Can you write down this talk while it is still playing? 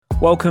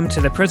Welcome to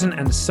the Present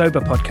and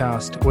Sober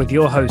podcast with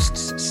your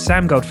hosts,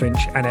 Sam Goldfinch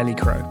and Ellie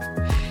Crow.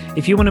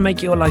 If you want to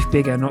make your life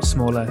bigger, not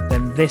smaller,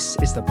 then this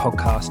is the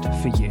podcast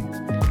for you.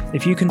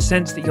 If you can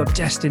sense that you're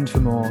destined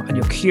for more and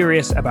you're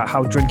curious about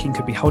how drinking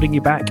could be holding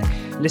you back,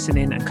 listen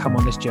in and come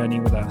on this journey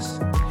with us.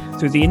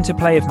 Through the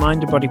interplay of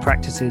mind and body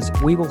practices,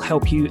 we will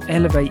help you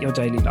elevate your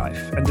daily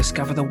life and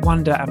discover the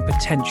wonder and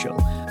potential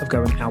of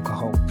going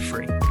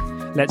alcohol-free.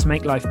 Let's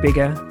make life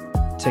bigger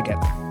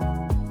together.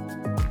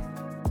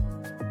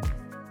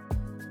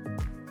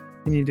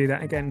 Can you do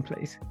that again,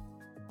 please?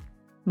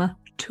 My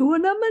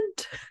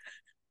tournament.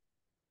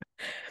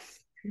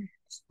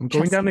 I'm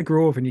going down the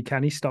Grove and you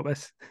can't stop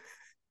us.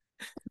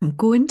 I'm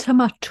going to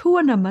my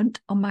tournament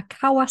on my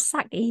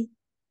Kawasaki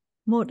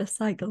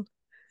motorcycle.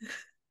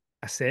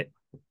 That's it.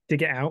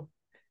 Dig it out.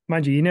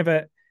 Mind you, you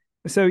never...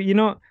 So you're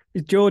not...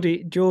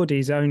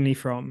 Geordie's only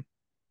from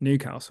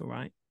Newcastle,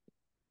 right?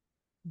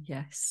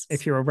 Yes.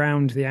 If you're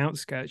around the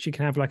outskirts, you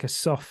can have like a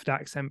soft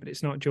accent, but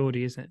it's not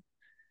Geordie, is it?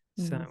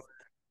 So...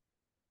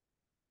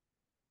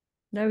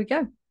 There we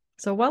go.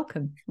 So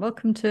welcome.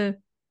 Welcome to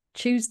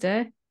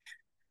Tuesday.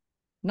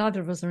 Neither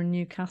of us are in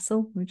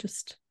Newcastle. We're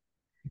just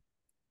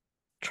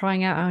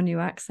trying out our new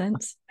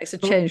accents. It's a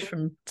change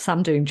from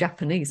Sam doing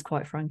Japanese,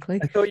 quite frankly.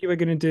 I thought you were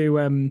going to do...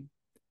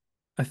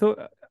 I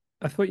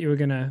thought you were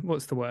going to...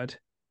 What's the word?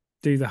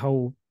 Do the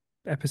whole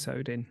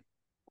episode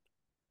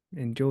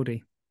in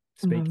Geordie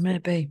speak.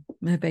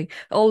 Maybe.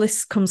 All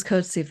this comes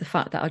courtesy of the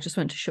fact that I just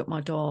went to shut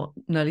my door,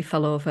 nearly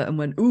fell over and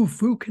went, ooh,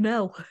 fucking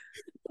hell.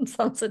 And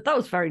Sam said, that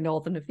was very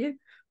northern of you.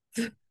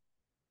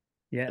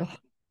 Yeah,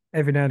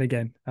 every now and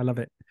again. I love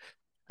it.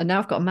 And now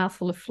I've got a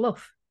mouthful of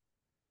fluff,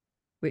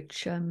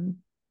 which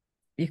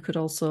you could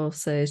also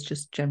say is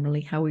just generally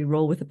how we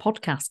roll with the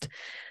podcast.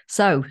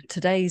 So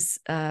today's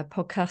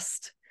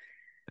podcast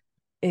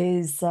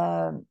is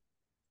a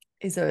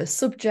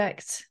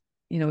subject,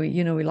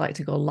 we like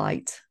to go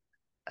light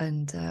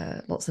and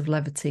lots of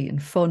levity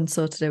and fun.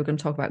 So today we're going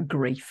to talk about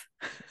grief.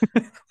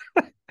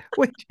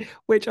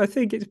 which I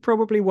think it's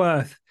probably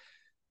worth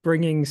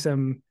bringing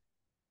some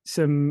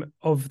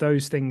of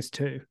those things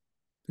too,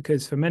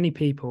 because for many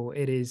people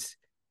it is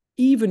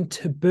even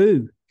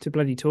taboo to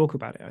bloody talk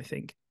about it, I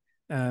think.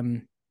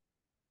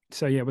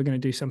 So yeah, we're going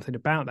to do something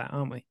about that,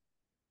 aren't we?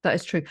 That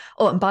is true.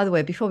 Oh, and by the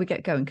way, before we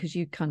get going, because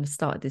you kind of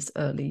started this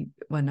early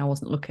when I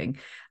wasn't looking,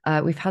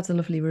 we've had a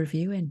lovely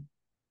review in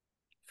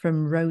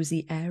from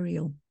Rosie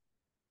Ariel.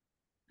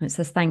 And it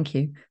says, thank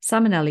you.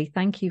 Sam and Ellie,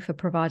 thank you for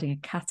providing a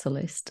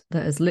catalyst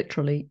that has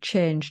literally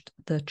changed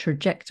the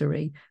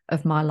trajectory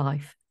of my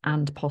life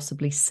and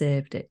possibly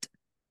saved it.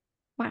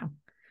 Wow.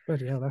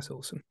 Bloody hell, that's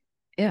awesome.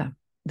 Yeah.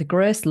 The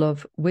grace,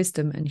 love,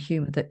 wisdom, and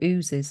humour that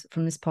oozes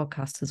from this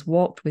podcast has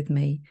walked with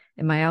me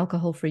in my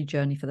alcohol-free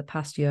journey for the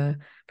past year,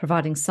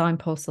 providing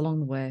signposts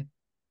along the way.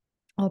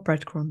 Or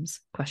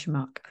breadcrumbs, ?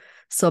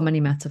 So many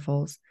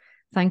metaphors.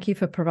 Thank you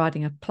for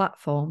providing a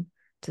platform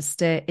to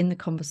stay in the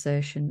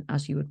conversation,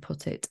 as you would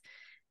put it,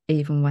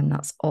 even when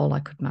that's all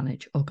I could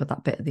manage. Oh God,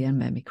 that bit at the end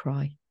made me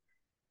cry.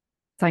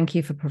 Thank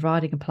you for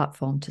providing a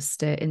platform to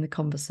stay in the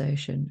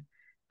conversation,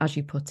 as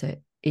you put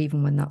it,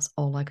 even when that's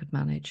all I could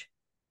manage.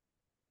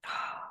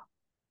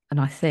 And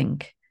I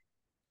think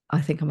I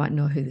might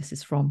know who this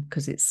is from,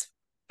 because it's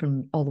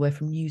from all the way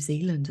from New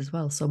Zealand as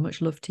well. So much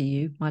love to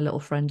you, my little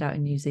friend out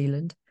in New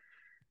Zealand.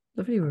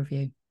 Lovely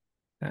review.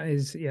 That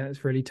is, yeah,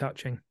 it's really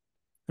touching.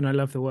 And I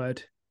love the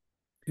word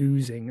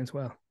oozing as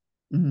well.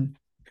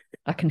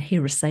 I can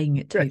hear her saying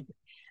it too.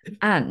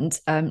 And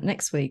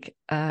next week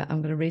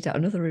I'm going to read out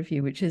another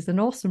review, which is an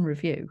awesome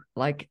review.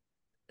 Like,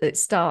 it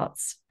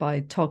starts by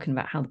talking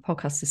about how the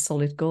podcast is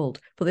solid gold,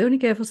 but they only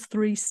gave us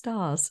 3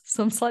 stars,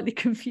 so I'm slightly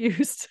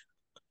confused.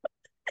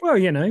 Well,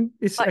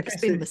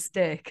 it's been a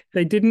mistake.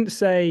 They didn't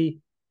say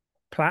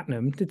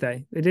platinum, did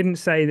they? They didn't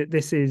say that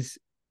this is,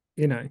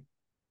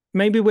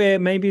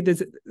 maybe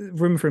there's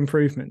room for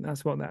improvement.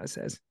 That's what that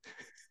says.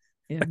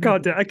 Yeah,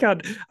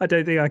 I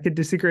don't think I can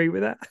disagree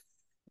with that.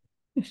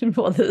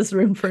 Well, there's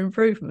room for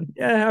improvement.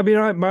 Yeah, I mean,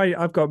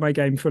 I've got my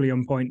game fully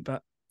on point,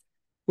 but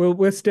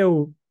we're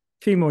still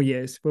a few more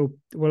years. We'll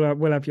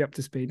have you up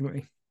to speed, won't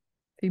we? A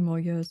few more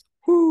years.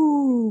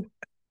 Woo!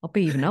 I'll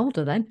be even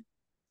older then.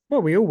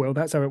 Well, we all will.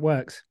 That's how it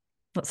works.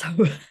 That's how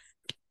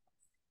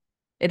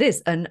it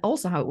is. And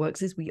also how it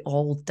works is we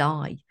all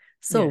die.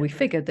 So we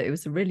figured that it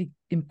was a really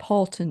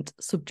important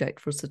subject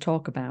for us to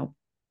talk about.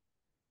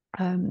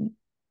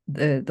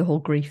 The whole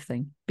grief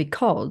thing,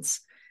 because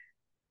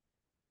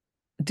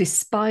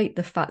despite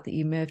the fact that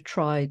you may have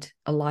tried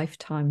a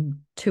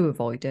lifetime to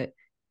avoid it,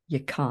 you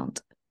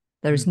can't.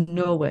 There is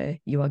no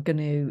way you are going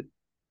to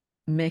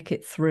make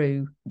it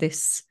through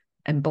this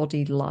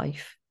embodied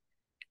life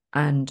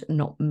and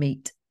not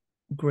meet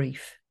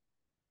grief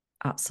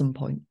at some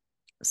point.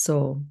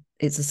 So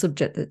it's a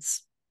subject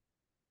that's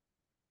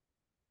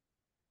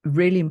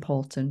really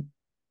important,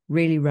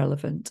 really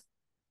relevant.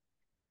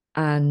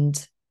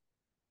 And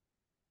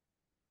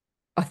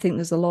I think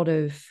there's a lot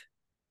of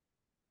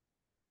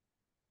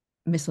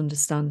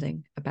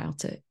misunderstanding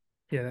about it.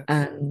 Yeah.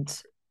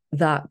 And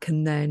that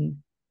can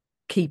then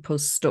keep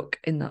us stuck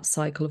in that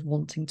cycle of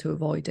wanting to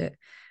avoid it.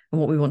 And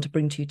what we want to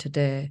bring to you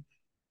today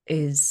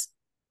is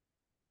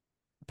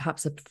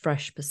perhaps a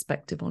fresh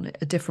perspective on it,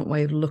 a different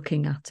way of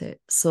looking at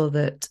it, so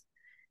that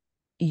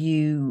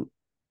you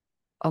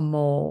are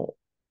more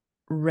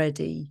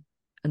ready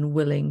and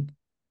willing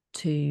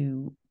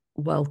to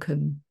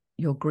welcome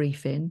your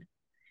grief in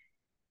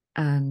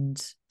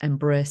and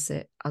embrace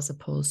it, as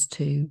opposed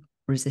to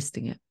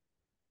resisting it.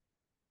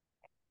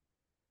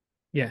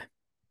 Yeah.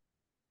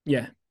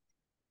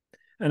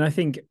 And I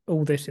think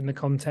all this in the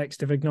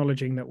context of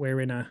acknowledging that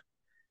we're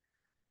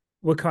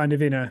kind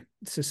of in a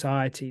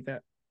society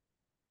that,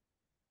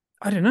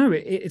 I don't know,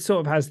 it sort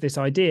of has this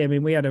idea. I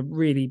mean, we had a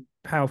really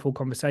powerful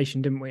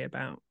conversation, didn't we,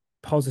 about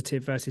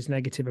positive versus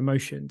negative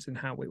emotions, and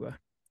how we were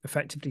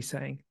effectively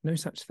saying no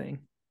such thing,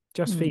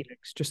 just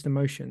feelings, just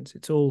emotions.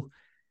 It's all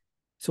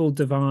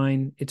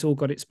divine. It's all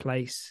got its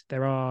place.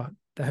 There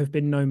have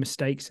been no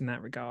mistakes in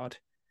that regard.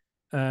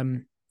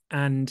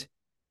 And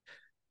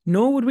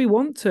nor would we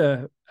want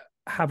to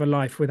have a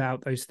life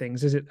without those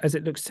things, as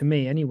it looks to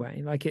me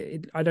anyway. Like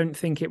I don't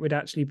think it would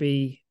actually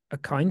be a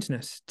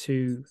kindness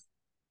to.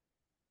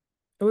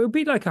 It would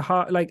be like a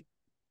heart, like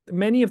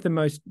many of the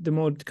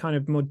more kind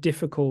of more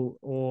difficult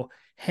or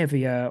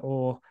heavier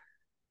or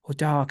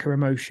darker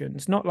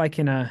emotions. Not like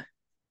I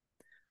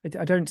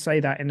don't say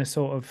that in a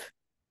sort of,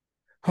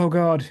 oh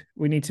God,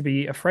 we need to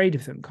be afraid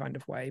of them kind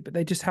of way, but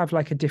they just have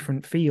like a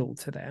different feel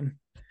to them.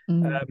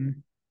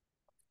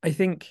 I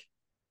think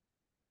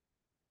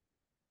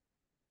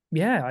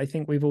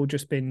we've all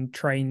just been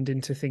trained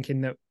into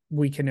thinking that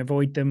we can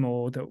avoid them,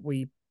 or that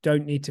we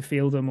don't need to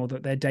feel them, or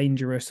that they're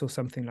dangerous or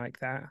something like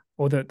that,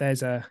 or that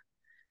that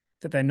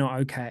they're not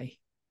okay.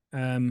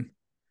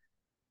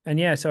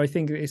 So I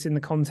think it's in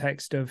the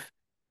context of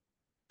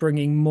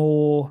bringing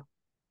more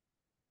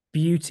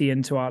beauty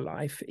into our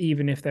life,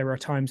 even if there are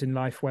times in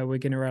life where we're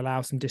going to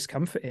allow some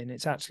discomfort in.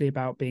 It's actually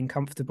about being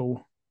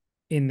comfortable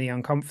in the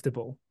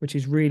uncomfortable, which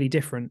is really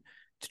different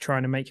to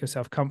trying to make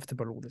yourself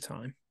comfortable all the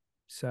time.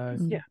 So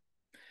yeah.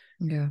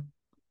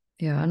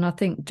 And I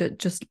think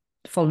just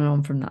following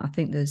on from that, I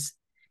think there's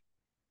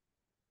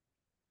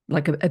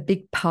like a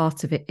big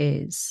part of it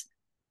is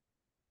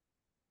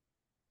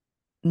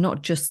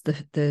not just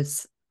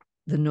there's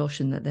the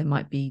notion that they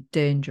might be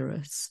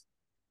dangerous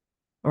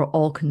or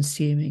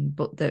all-consuming,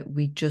 but that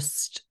we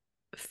just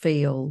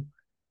feel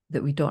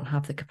that we don't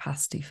have the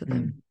capacity for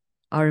them.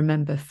 I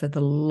remember for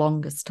the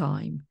longest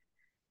time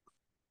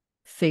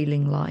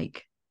feeling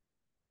like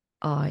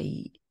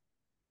I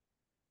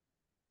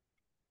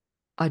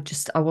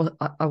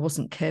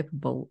wasn't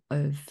capable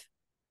of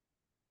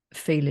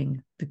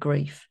feeling the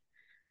grief.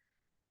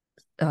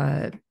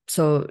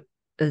 So,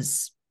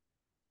 as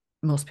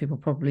most people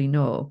probably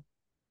know,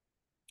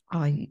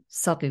 I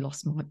sadly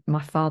lost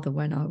my father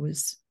when I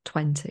was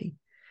 20.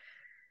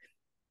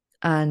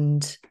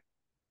 And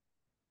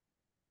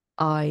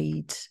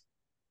I'd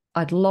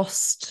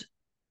lost,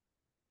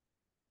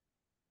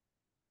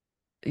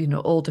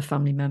 older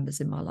family members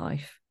in my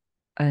life,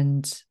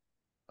 and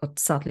I'd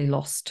sadly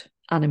lost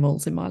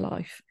animals in my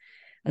life.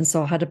 And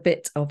so I had a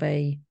bit of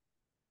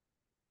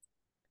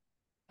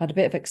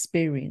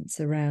experience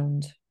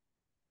around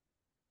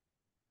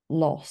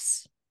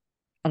loss,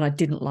 and I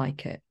did not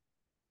like it,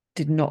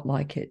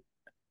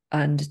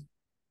 and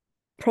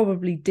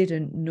probably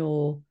didn't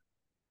know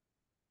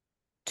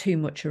too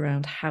much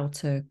around how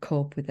to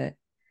cope with it.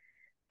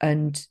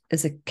 And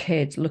as a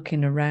kid,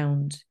 looking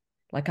around,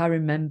 like I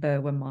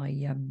remember when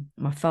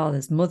my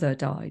father's mother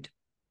died,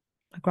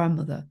 my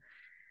grandmother,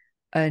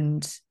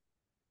 and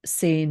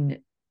seeing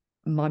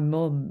my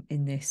mum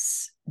in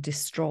this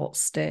distraught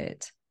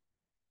state,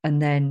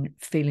 and then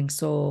feeling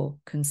so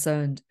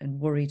concerned and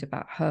worried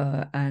about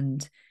her,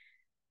 and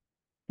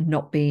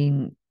not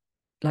being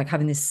like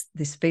having this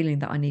feeling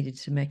that I needed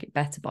to make it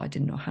better, but I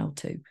didn't know how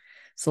to.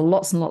 So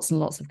lots and lots and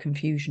lots of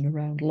confusion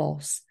around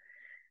loss.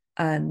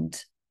 And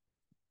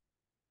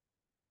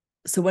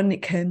so when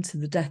it came to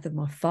the death of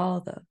my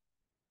father,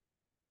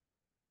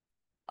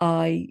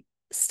 I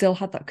still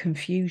had that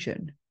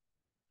confusion,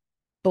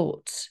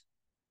 but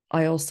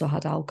I also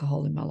had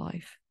alcohol in my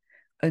life.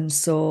 And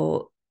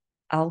so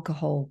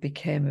alcohol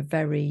became a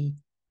very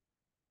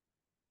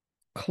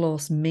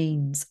close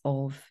means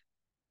of,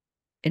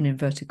 in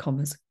inverted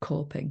commas,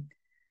 coping.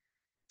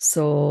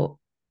 So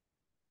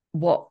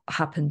what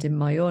happened in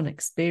my own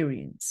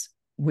experience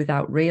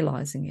without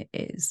realizing it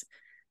is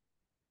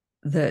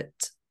that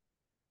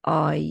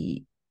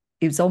it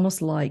was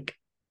almost like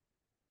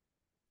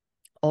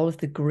all of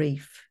the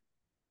grief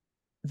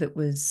that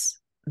was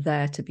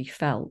there to be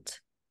felt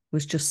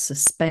was just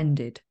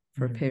suspended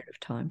for a period of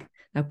time.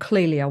 Now,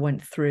 clearly I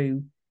went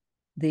through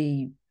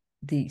the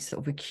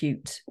sort of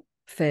acute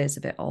phase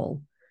of it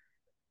all.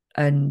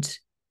 And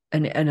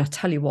I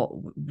tell you what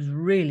was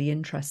really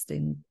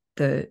interesting,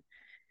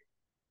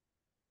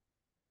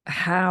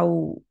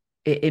 how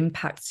it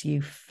impacts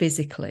you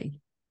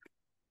physically.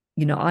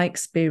 I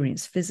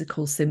experienced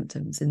physical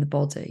symptoms in the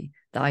body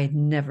that I had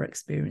never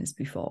experienced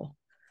before.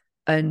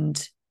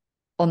 And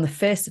on the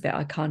face of it,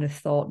 I kind of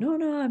thought, no,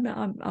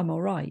 I'm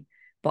all right.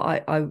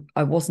 but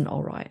I wasn't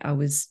all right. I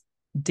was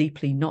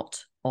deeply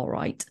not all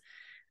right.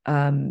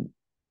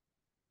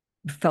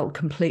 Felt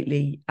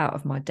completely out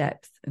of my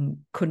depth and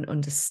couldn't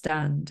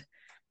understand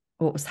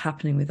what was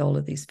happening with all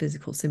of these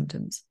physical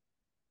symptoms.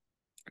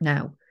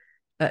 Now,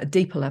 at a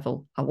deeper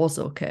level, I was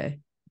okay,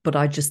 but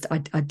I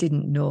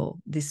didn't know.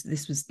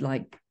 This was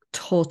like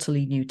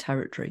totally new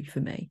territory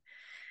for me.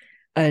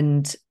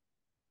 And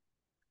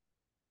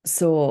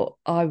so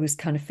I was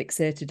kind of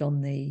fixated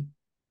on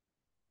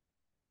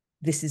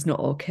this is not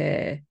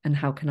okay, and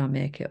how can I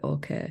make it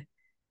okay?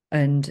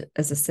 And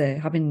as I say,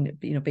 having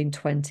been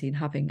 20 and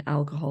having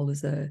alcohol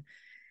as a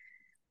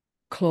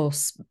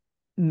close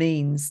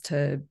means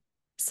to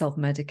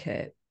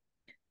self-medicate,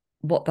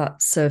 what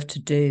that served to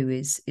do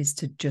is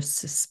to just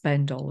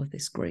suspend all of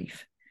this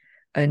grief.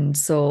 And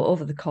so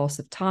over the course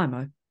of time,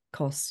 of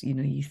course,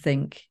 you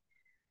think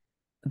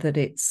that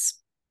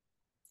it's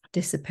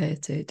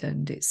dissipated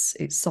and it's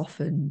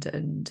softened,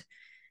 and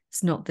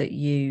it's not that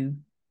you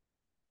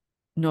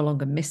no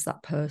longer miss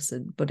that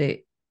person, but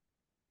it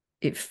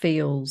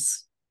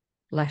feels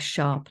less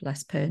sharp,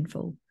 less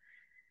painful.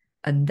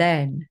 And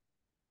then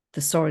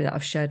the story that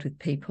I've shared with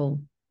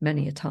people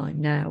many a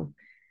time now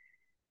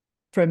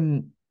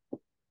from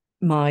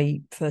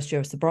my first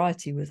year of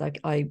sobriety was like,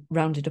 I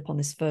rounded up on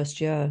this first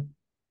year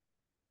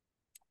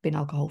being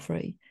alcohol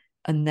free,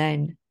 and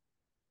then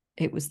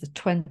it was the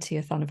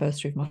 20th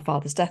anniversary of my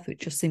father's death, which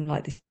just seemed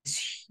like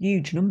this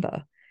huge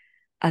number.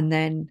 And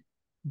then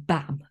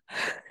bam,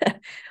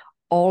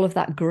 all of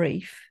that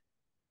grief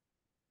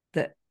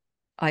that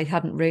I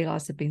hadn't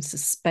realized had been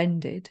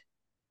suspended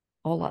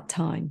all that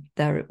time,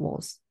 there it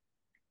was,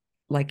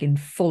 like in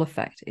full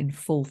effect, in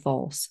full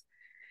force.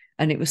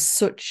 And it was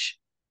such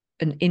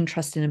an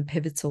interesting and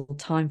pivotal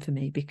time for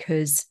me,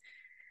 because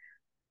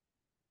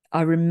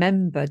I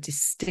remember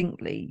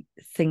distinctly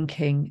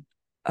thinking,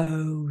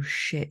 oh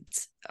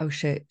shit,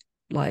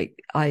 like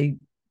I'm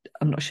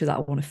not sure that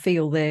I want to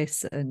feel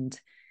this, and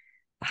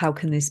how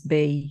can this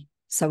be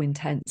so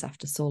intense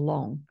after so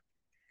long?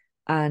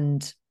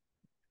 And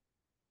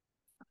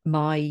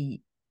my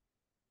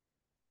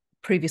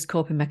previous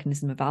coping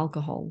mechanism of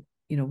alcohol,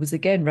 was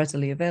again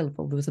readily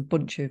available. There was a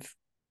bunch of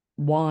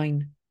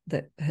wine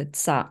that had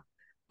sat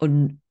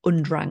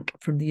undrank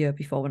from the year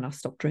before when I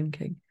stopped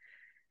drinking.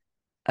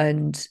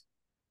 And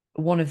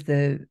one of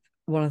the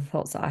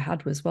thoughts that I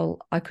had was, well,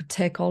 I could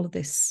take all of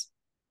this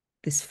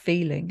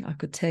feeling, I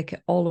could take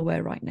it all away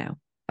right now.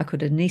 I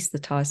could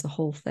anesthetize the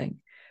whole thing.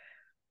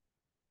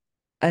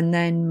 And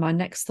then my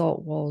next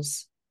thought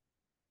was,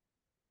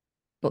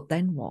 but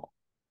then what?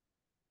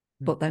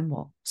 But then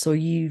what? So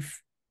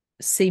you've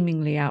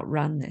seemingly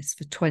outran this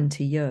for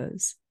 20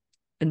 years.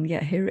 And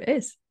yet here it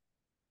is.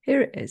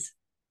 Here it is,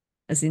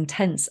 as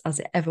intense as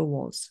it ever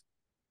was.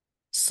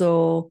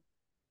 So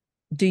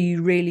do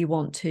you really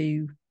want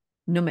to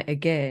numb it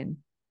again,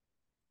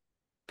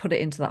 put it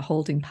into that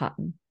holding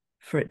pattern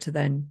for it to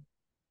then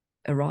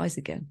arise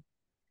again?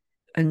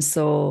 And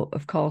so,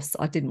 of course,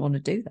 I didn't want to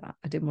do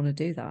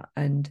that.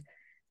 And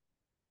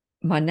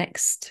my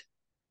next,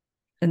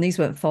 and these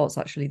weren't thoughts,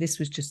 actually, this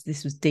was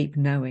deep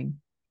knowing.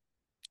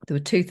 There were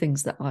two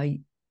things that I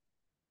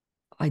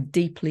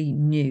deeply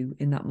knew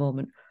in that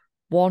moment.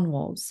 One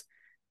was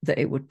that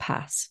it would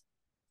pass.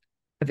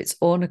 Of its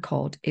own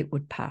accord, it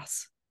would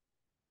pass.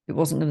 It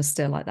wasn't going to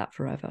stay like that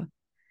forever.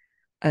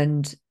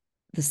 And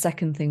the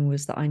second thing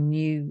was that I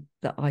knew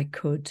that I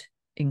could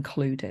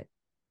include it.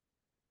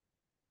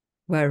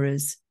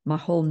 Whereas my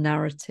whole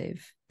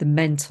narrative, the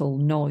mental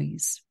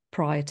noise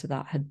prior to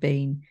that, had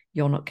been,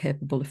 you're not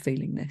capable of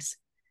feeling this.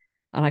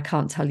 And I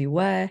can't tell you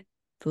where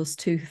those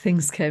two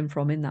things came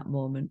from in that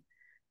moment,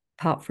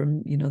 apart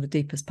from, the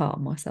deepest part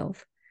of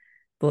myself.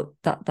 But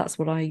that's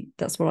what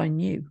I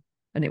knew.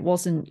 And it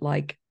wasn't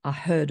like I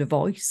heard a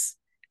voice.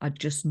 I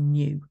just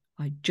knew.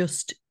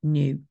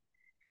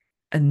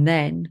 And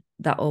then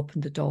that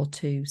opened the door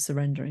to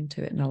surrendering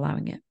to it and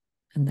allowing it.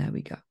 And there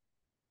we go.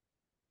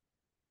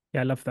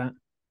 Yeah, I love that.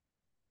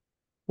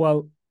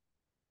 Well,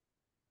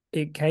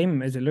 it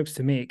came, as it looks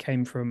to me, it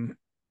came from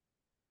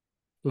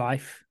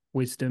life,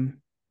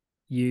 wisdom,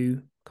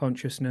 you,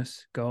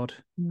 consciousness, God,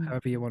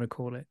 however you want to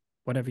call it,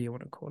 whatever you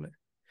want to call it.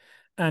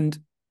 And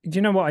do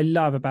you know what I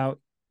love about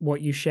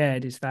what you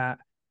shared is that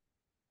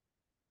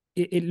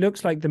it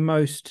looks like the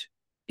most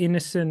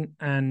innocent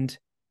and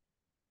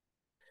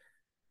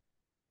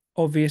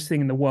obvious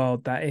thing in the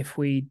world, that if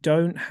we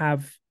don't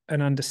have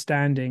an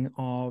understanding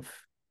of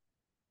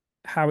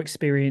how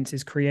experience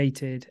is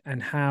created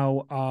and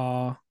how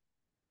our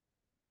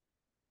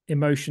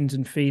emotions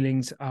and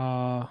feelings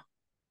are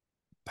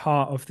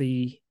part of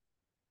the,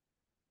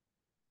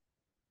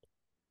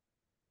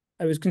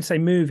 I was going to say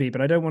movie, but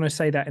I don't want to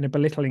say that in a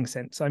belittling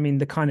sense. I mean,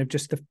 the kind of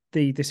just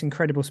this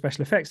incredible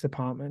special effects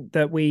department,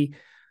 that we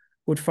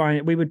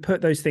would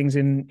put those things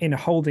in a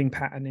holding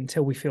pattern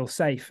until we feel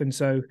safe. And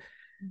so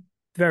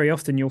very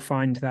often you'll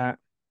find that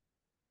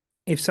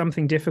if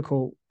something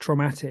difficult,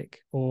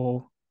 traumatic,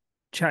 or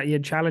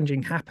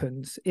challenging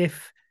happens,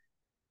 if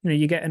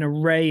you get an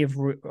array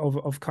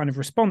of kind of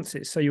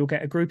responses. So you'll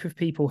get a group of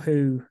people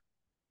who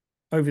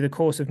over the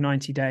course of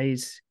 90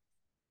 days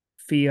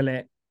feel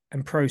it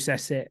and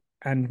process it,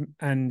 and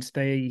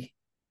they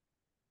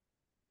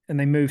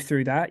move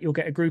through that. You'll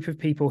get a group of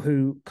people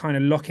who kind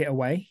of lock it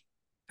away,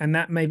 and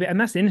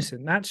that's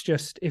innocent. That's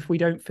just if we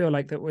don't feel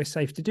like that we're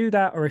safe to do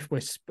that, or if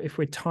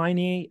we're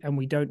tiny and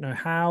we don't know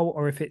how,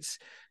 or if it's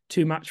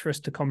too much for us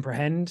to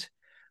comprehend,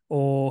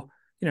 or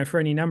for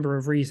any number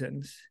of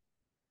reasons.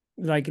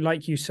 Like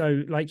you said,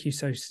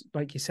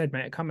 mate,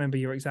 I can't remember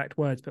your exact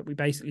words, but we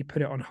basically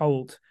put it on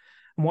hold.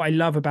 And what I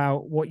love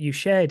about what you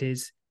shared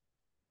is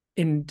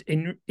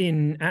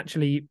in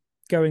actually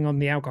going on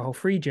the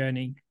alcohol-free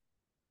journey,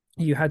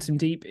 you had some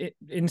deep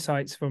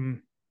insights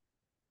from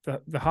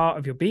the heart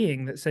of your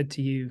being that said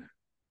to you,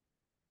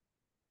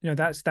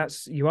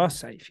 that's you are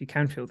safe, you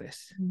can feel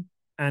this.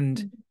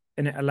 And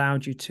it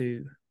allowed you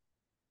to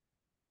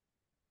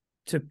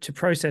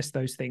process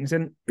those things.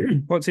 And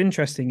what's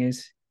interesting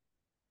is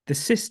the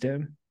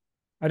system,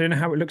 I don't know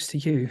how it looks to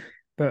you,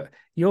 but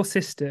your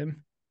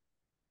system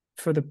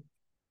for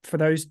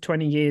those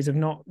 20 years of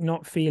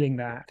not feeling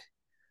that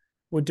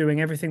were doing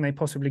everything they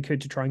possibly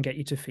could to try and get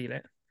you to feel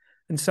it.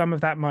 And some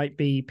of that might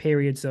be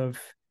periods of,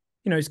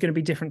 it's going to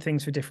be different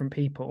things for different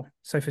people.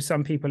 So for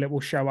some people, it will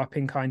show up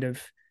in kind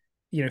of,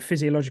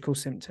 physiological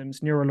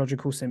symptoms,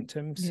 neurological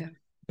symptoms,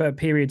 but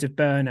periods of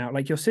burnout.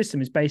 Like your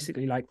system is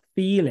basically like,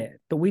 feel it.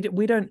 But we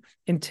don't,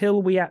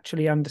 until we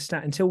actually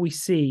understand, until we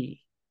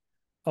see,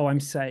 oh, I'm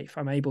safe,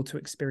 I'm able to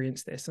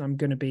experience this, and I'm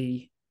going to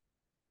be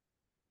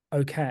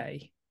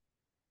okay.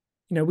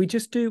 We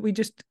just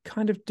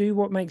kind of do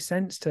what makes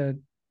sense to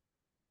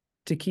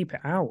keep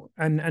it out.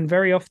 And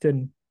very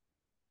often,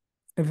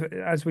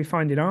 as we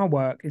find in our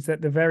work, is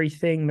that the very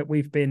thing that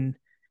we've been,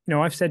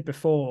 I've said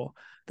before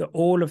that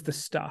all of the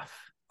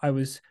stuff I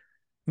was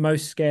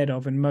most scared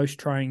of and most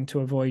trying to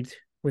avoid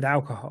with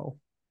alcohol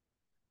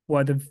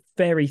were the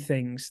very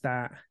things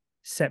that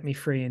set me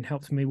free and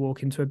helped me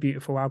walk into a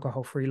beautiful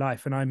alcohol-free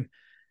life. And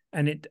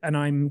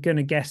I'm going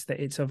to guess that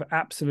it's of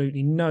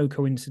absolutely no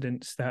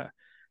coincidence that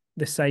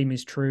the same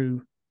is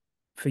true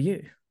for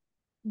you.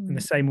 And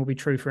the same will be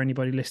true for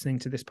anybody listening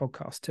to this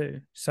podcast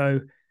too. So,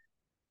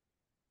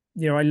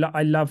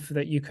 I love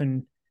that you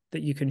can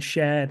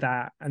share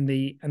that and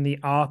the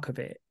arc of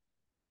it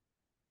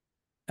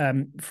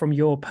from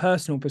your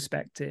personal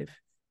perspective,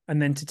 and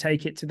then to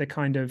take it to the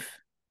kind of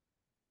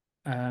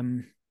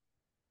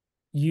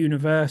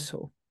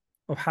universal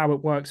of how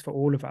it works for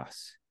all of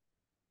us.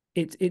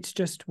 It's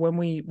just when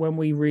we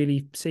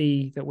really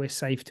see that we're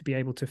safe to be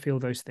able to feel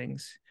those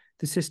things,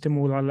 the system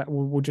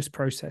will just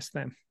process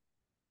them.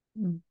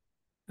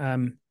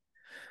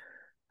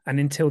 And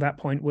until that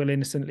point, we'll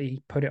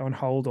innocently put it on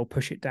hold or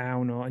push it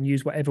down and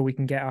use whatever we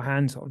can get our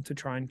hands on to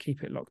try and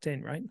keep it locked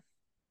in, right?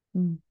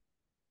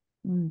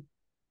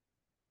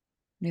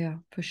 Yeah,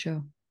 for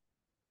sure.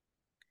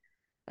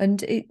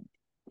 And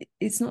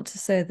it's not to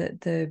say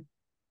that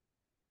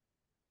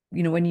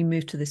when you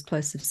move to this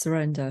place of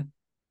surrender,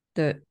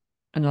 that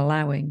and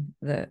allowing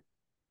that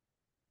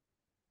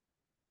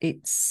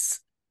it's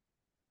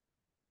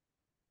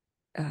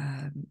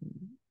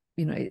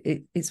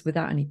it's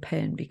without any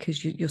pain,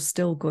 because you're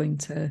still going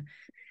to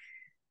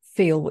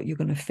feel what you're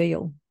going to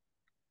feel.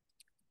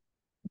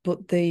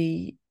 But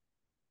the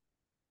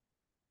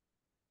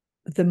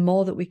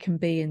more that we can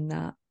be in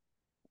that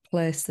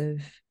place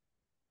of,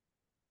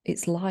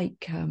 it's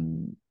like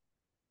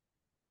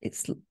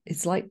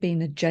it's like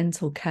being a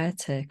gentle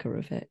caretaker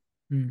of it,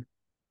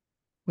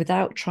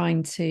 without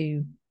trying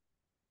to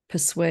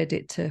persuade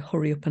it to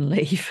hurry up and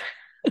leave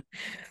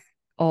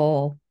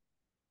or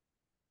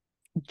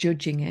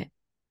judging it,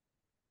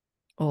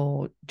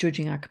 or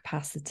judging our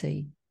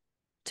capacity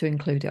to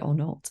include it or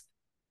not,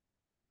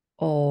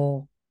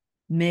 or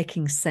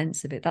making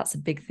sense of it. That's a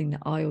big thing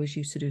that I always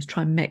used to do, is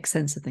try and make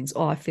sense of things.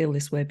 Oh, I feel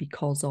this way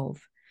because of.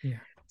 Yeah.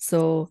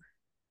 So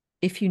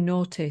if you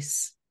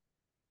notice,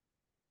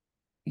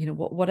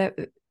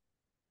 whatever,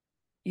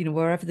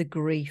 wherever the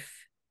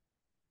grief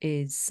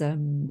is,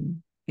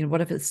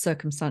 whatever the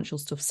circumstantial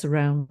stuff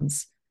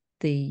surrounds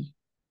the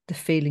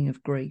feeling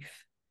of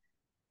grief,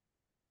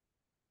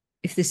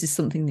 if this is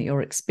something that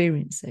you're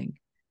experiencing,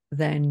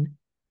 then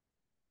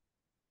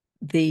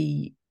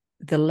the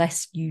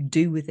less you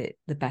do with it,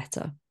 the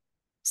better.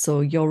 So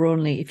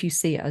if you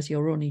see it as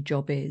your only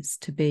job is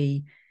to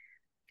be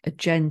a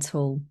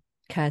gentle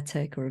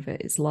caretaker of it,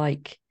 it's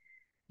like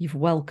you've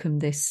welcomed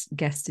this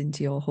guest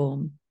into your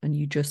home and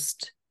you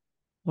just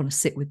want to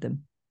sit with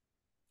them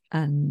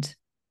and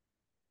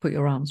put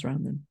your arms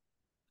around them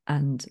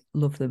and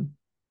love them,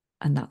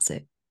 and that's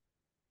it.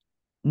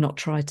 Not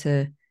try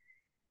to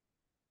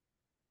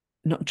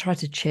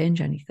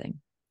change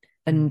anything.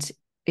 And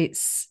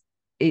it's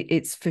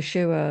for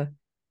sure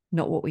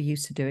not what we're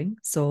used to doing.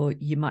 So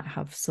you might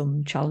have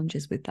some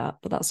challenges with that,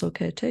 but that's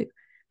okay too,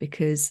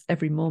 because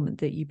every moment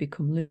that you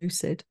become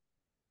lucid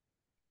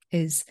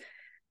is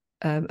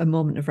a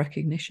moment of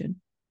recognition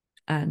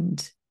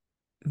and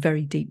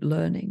very deep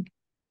learning.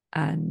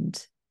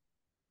 And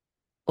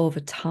over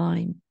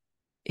time,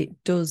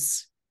 it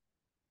does,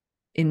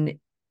 in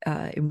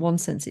one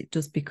sense, it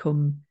does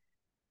become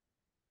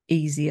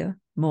easier,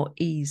 more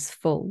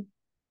easeful,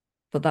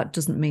 but that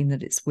doesn't mean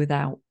that it's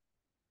without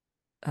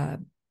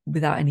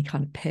any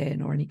kind of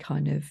pain or any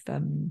kind of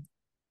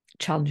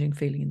challenging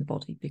feeling in the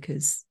body,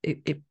 because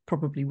it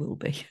probably will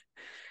be.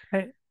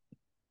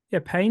 Yeah,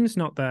 pain's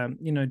not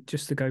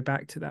just to go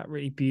back to that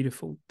really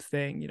beautiful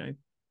thing,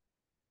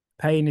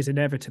 pain is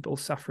inevitable,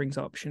 suffering's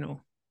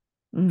optional.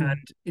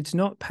 And it's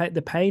not,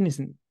 the pain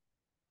isn't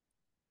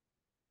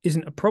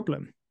a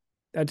problem.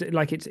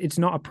 Like it's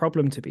not a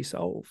problem to be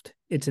solved.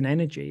 It's an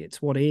energy.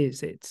 It's what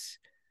is.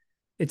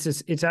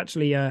 It's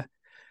actually on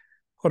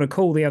a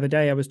call the other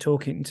day I was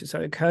talking to, so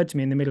it occurred to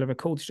me in the middle of a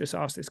call to just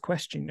ask this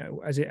question,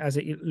 as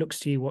it looks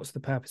to you, what's the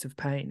purpose of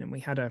pain? And we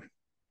had a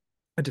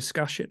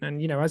discussion,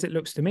 and as it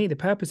looks to me, the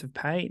purpose of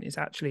pain is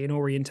actually an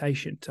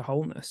orientation to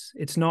wholeness.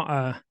 It's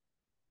not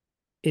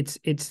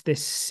it's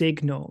this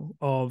signal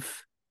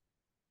of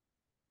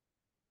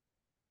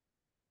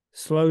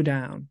slow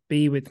down,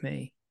 be with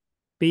me,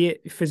 be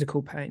it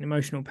physical pain,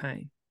 emotional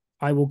pain,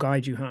 I will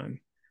guide you home.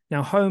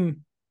 Now,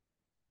 home,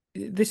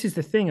 this is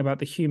the thing about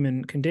the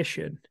human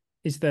condition,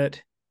 is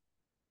that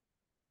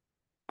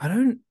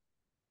I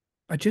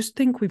just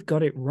think we've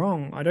got it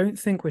wrong. I don't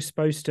think we're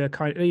supposed to the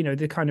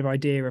kind of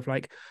idea of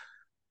like,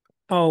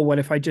 oh, well,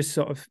 if I just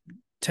sort of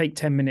take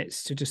 10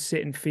 minutes to just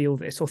sit and feel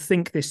this or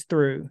think this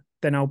through,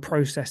 then I'll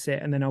process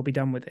it and then I'll be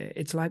done with it.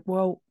 It's like,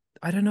 well,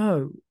 I don't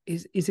know.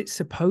 Is it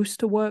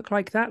supposed to work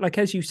like that? Like,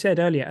 as you said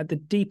earlier, at the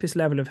deepest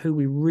level of who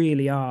we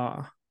really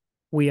are,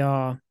 we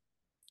are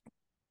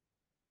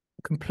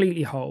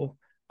completely whole,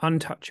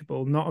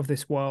 untouchable, not of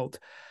this world.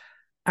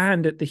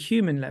 And at the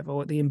human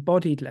level, at the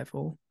embodied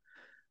level,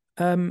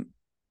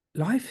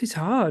 life is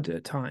hard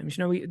at times.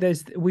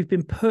 We've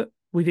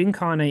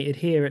incarnated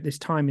here at this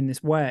time in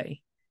this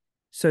way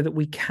so that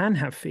we can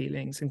have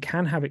feelings and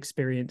can have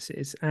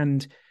experiences.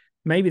 And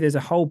maybe there's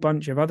a whole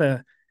bunch of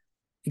other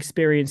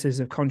experiences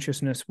of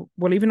consciousness.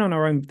 Well, even on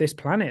our own, this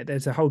planet,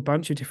 there's a whole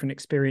bunch of different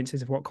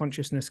experiences of what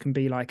consciousness can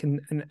be like.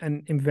 And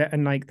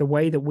like the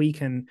way that we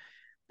can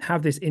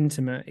have this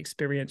intimate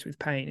experience with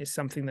pain is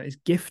something that is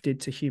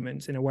gifted to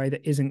humans in a way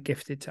that isn't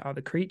gifted to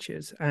other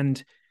creatures.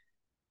 And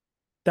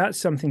that's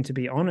something to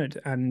be honored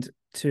and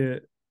to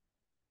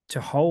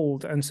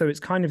hold. And so it's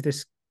kind of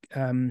this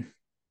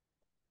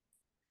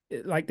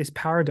like this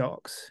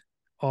paradox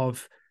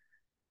of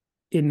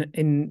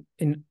in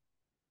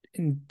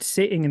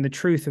sitting in the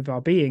truth of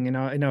our being, in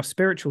our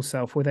spiritual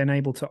self, we're then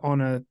able to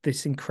honor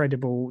this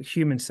incredible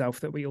human self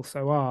that we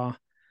also are.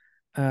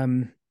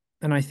 And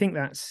I think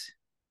that's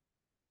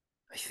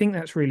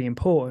really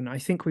important. I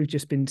think we've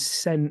just been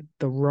sent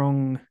the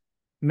wrong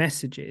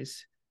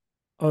messages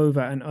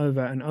over and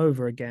over and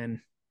over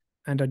again.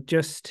 And I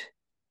just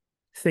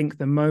think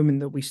the moment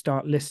that we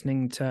start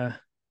listening to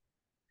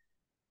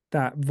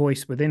that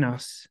voice within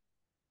us,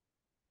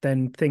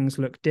 then things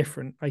look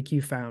different, like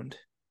you found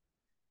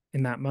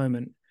in that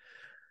moment.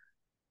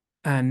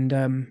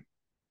 And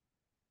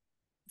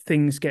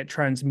things get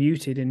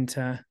transmuted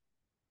into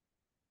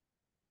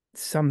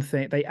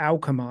something, they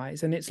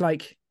alchemize. And it's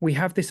like we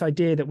have this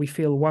idea that we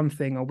feel one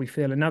thing or we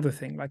feel another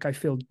thing, like I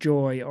feel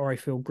joy or I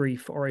feel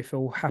grief or I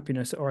feel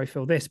happiness or I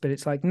feel this, but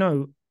it's like,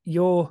 no,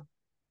 you're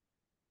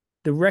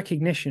the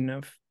recognition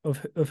of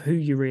who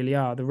you really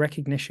are, the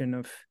recognition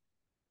of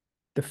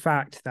the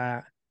fact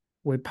that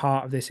we're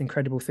part of this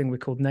incredible thing we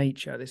called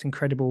nature, this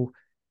incredible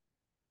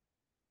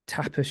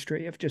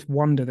tapestry of just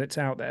wonder that's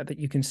out there that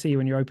you can see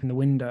when you open the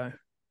window,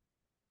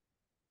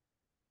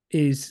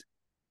 is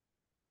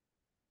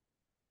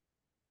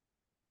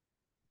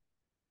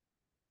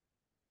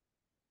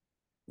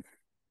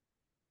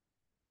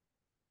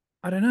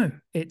I don't know,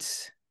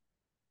 it's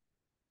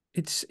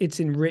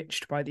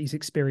enriched by these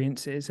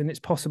experiences, and it's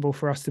possible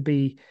for us to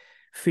be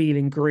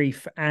feeling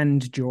grief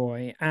and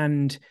joy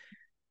and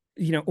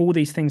all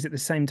these things at the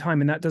same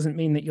time. And that doesn't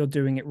mean that you're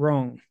doing it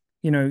wrong.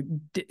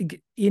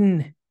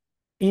 In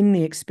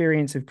the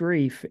experience of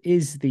grief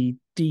is the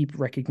deep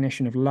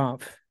recognition of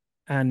love,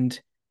 and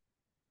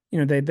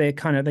they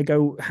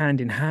go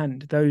hand in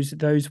hand. Those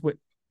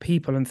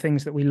people and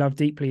things that we love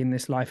deeply in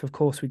this life, of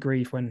course we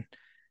grieve when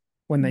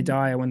they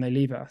die or when they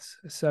leave us.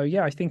 So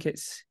yeah, I think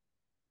it's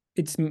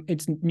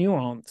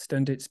nuanced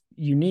and it's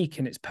unique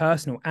and it's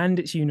personal and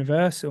it's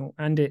universal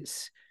and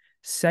it's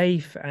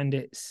safe and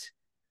it's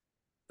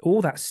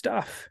all that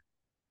stuff.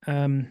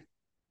 I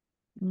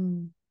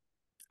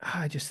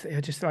just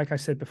like I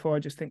said before, I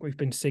just think we've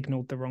been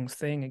signaled the wrong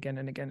thing again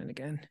and again and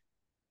again.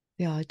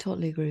 Yeah, I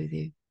totally agree with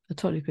you.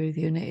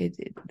 And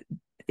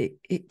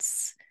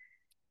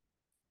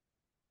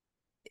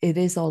it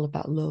is all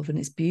about love, and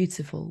it's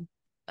beautiful.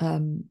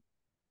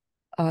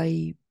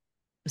 I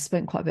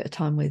spent quite a bit of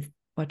time with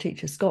my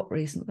teacher Scott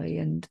recently,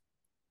 and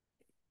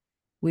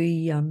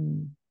we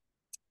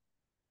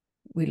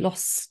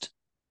lost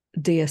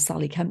dear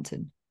Sally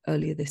Kempton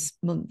earlier this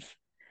month,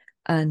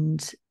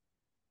 and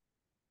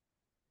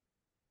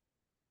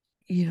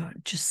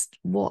just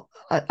what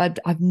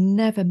I've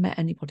never met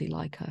anybody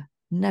like her,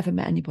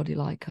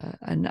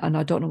 and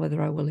I don't know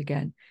whether I will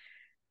again.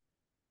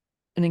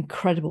 An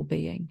incredible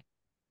being,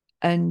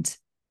 and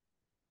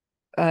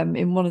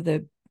in one of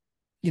the,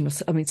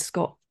 I mean,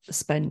 Scott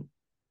spent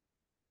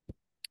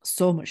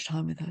so much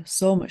time with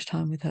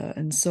her.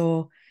 And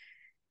so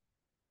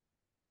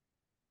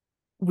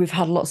we've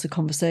had lots of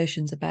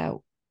conversations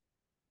about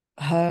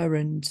her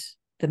and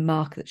the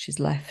mark that she's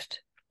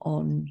left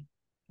on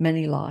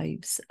many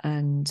lives.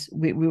 And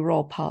we were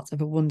all part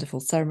of a wonderful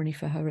ceremony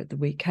for her at the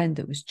weekend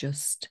that was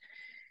just,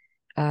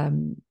 not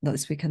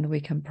this weekend, the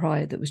weekend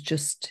prior, that was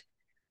just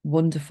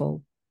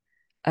wonderful.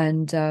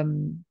 And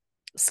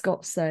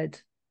Scott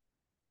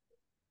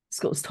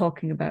was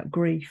talking about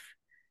grief,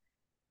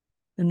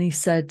 and he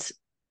said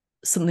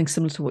something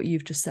similar to what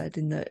you've just said,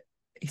 in that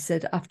he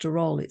said, after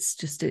all,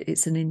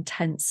 it's an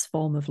intense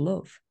form of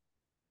love.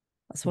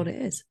 That's what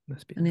it is.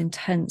 An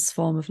intense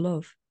form of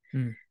love.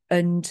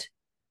 And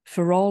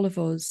for all of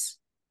us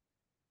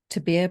to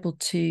be able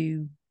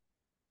to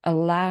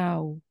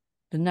allow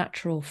the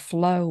natural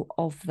flow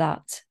of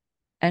that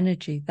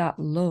energy, that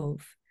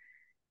love,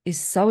 is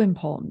so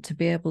important, to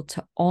be able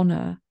to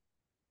honor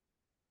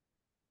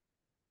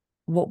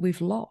what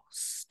we've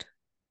lost.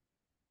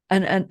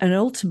 And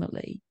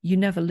ultimately, you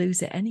never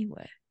lose it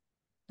anyway.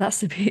 That's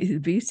the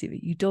beauty of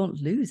it. You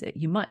don't lose it.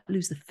 You might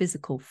lose the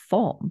physical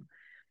form,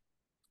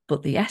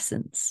 but the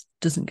essence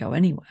doesn't go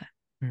anywhere.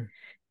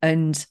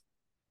 And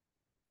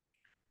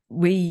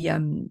we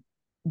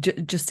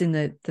just in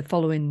the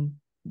following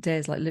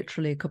days, like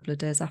literally a couple of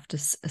days after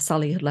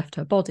Sally had left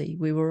her body,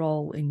 we were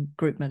all in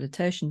group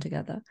meditation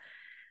together.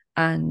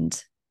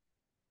 And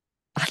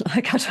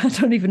I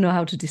don't even know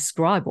how to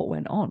describe what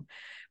went on,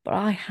 but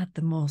I had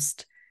the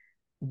most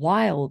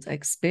wild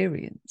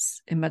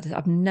experience in meditation.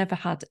 I've never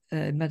had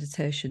a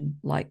meditation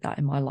like that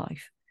in my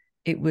life.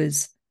 It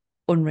was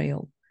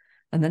unreal.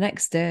 And the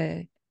next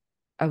day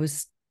I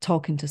was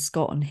talking to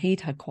Scott, and he'd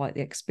had quite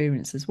the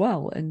experience as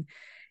well. And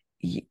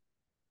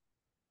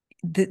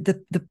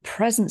the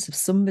presence of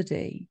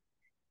somebody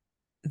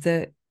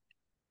that,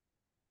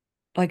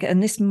 like,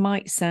 and this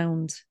might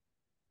sound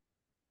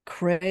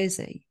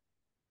crazy,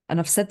 and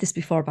I've said this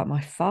before about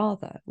my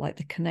father, like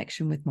the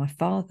connection with my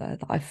father,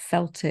 that I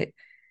felt it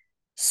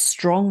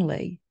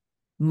strongly,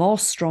 more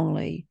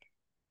strongly,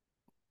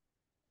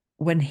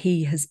 when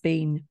he has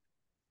been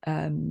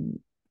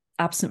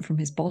absent from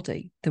his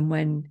body than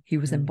when he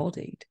was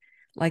embodied.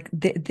 Like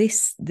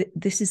this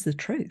is the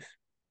truth.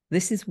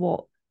 This is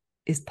what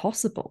is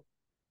possible,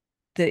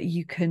 that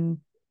you can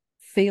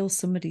feel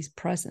somebody's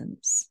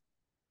presence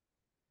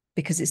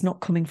because it's not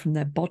coming from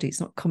their body,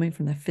 it's not coming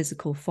from their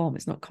physical form,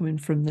 it's not coming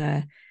from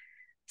their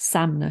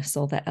Samness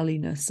or their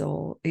Elliness,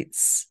 or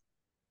it's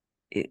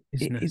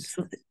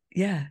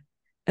yeah.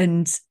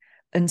 And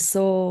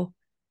so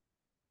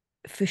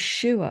for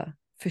sure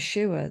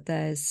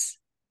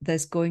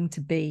there's going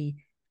to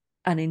be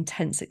an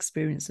intense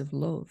experience of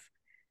love,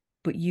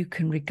 but you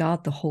can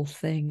regard the whole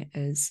thing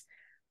as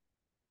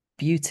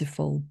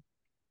beautiful.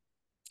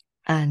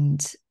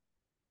 And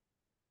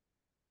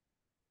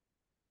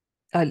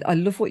I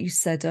love what you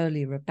said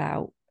earlier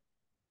about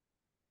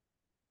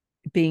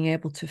being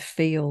able to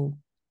feel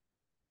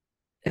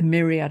a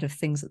myriad of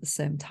things at the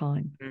same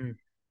time.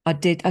 I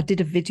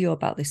did a video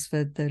about this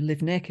for the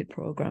Live Naked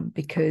program,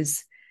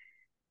 because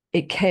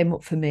it came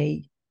up for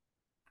me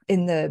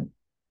in the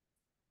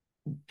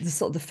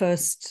sort of the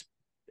first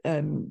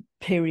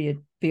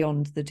period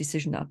beyond the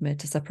decision that I've made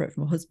to separate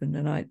from my husband,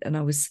 and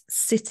I was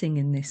sitting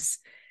in this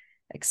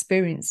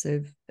experience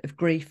of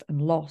grief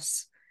and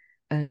loss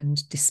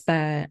and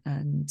despair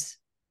and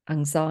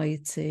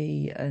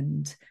anxiety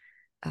and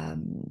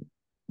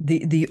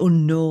the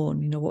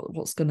unknown,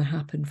 what's going to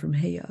happen from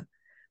here.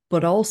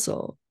 But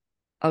also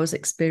I was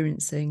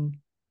experiencing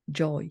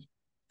joy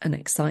and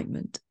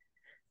excitement.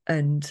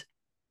 And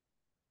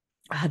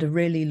I had a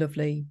really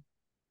lovely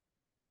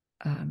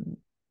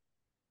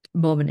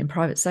moment in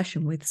private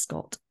session with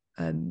Scott,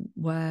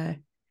 where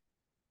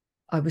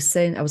I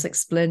was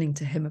explaining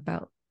to him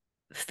about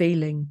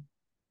feeling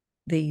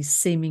these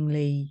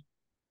seemingly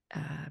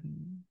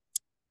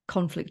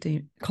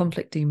conflicting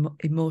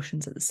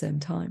emotions at the same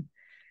time.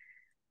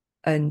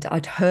 And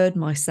I'd heard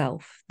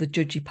myself, the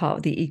judgy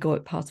part, the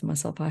egoic part of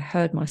myself, I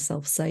heard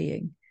myself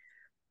saying,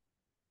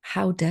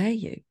 how dare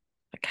you?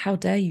 Like, how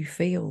dare you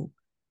feel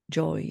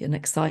joy and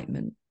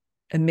excitement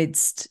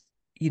amidst,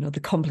 the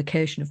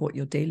complication of what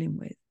you're dealing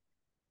with,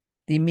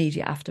 the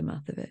immediate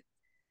aftermath of it.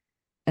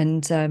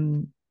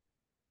 And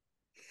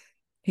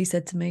he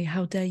said to me,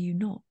 how dare you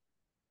not?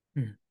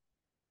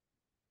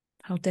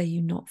 How dare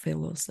you not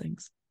feel those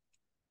things?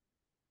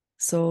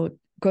 So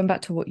going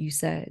back to what you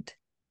said,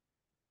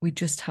 we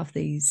just have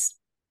these,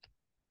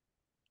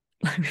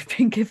 we've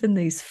been given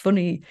these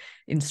funny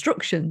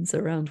instructions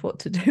around what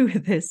to do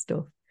with this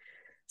stuff.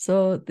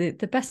 So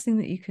the best thing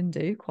that you can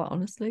do, quite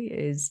honestly,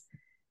 is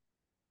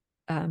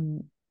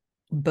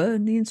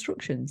burn the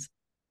instructions.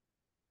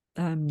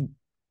 I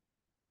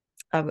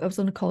was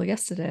on a call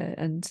yesterday,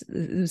 and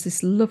there was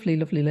this lovely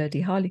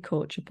lady, highly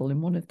coachable, in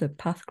one of the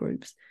path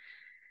groups,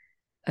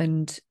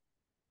 and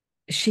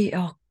she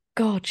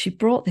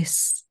brought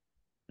this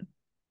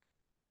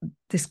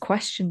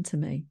question to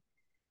me.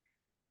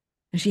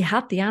 And she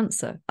had the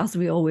answer, as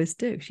we always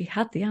do. She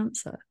had the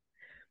answer.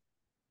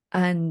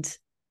 And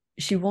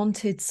she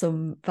wanted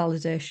some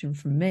validation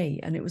from me.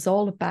 And it was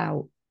all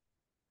about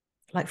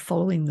like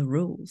following the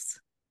rules.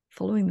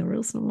 And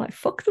I'm like,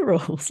 fuck the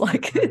rules.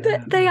 Like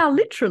they are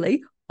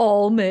literally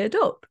all made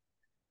up.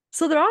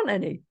 So there aren't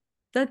any.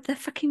 They're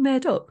fucking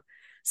made up.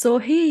 So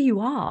here you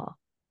are.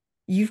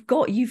 You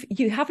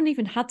haven't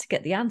even had to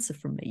get the answer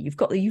from me.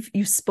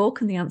 You've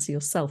spoken the answer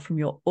yourself from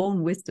your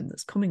own wisdom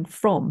that's coming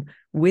from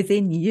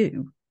within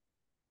you.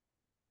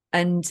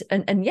 And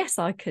yes,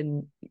 I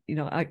can,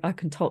 I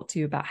can talk to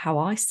you about how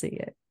I see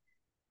it,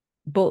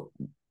 but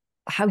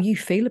how you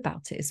feel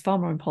about it is far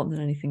more important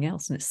than anything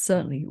else. And it's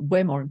certainly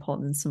way more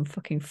important than some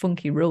fucking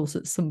funky rules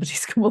that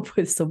somebody's come up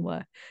with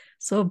somewhere.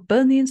 So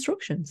burn the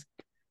instructions.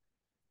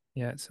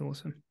 Yeah, it's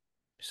awesome.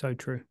 So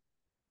true.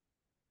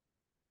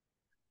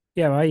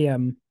 Yeah,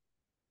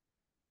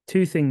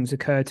 two things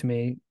occurred to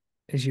me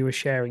as you were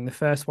sharing. The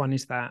first one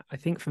is that I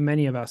think for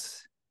many of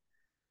us,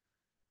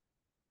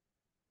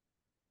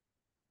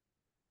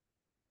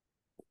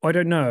 I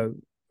don't know.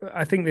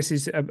 I think this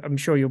is, I'm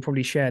sure you'll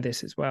probably share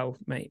this as well,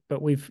 mate,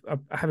 but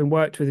having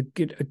worked with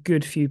a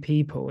good few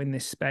people in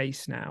this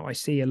space now, I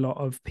see a lot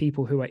of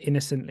people who are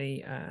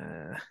innocently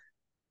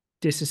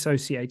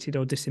disassociated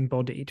or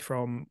disembodied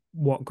from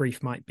what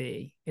grief might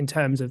be, in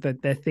terms of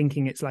that they're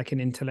thinking it's like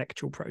an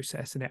intellectual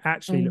process. And it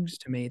actually looks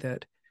to me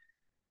that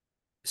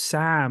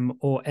Sam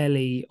or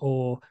Ellie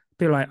or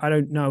people like, I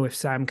don't know if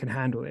Sam can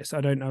handle this.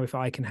 I don't know if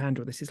I can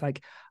handle this. It's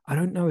like, I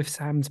don't know if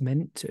Sam's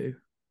meant to.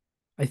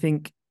 I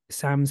think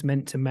Sam's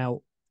meant to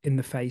melt in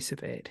the face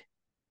of it,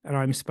 and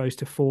I'm supposed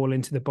to fall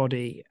into the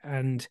body.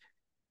 And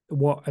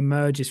what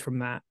emerges from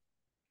that,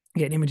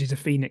 getting images of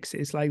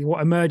phoenixes, like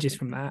what emerges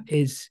from that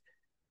is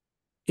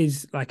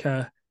like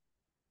a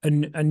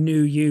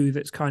new you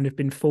that's kind of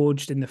been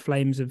forged in the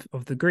flames of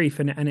the grief.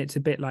 And it's a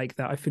bit like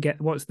that. I forget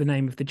what's the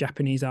name of the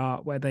Japanese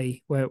art where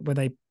they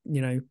repair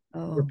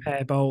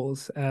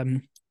bowls.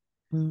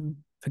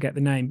 Forget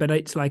the name, but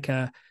it's like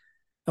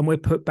and we're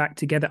put back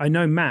together. I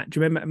know Matt. Do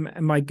you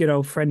remember my good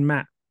old friend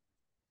Matt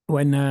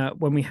when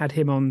we had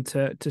him on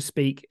to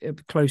speak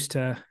close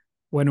to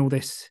when all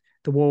this,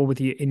 the war with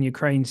you in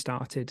Ukraine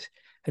started,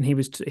 and he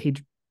was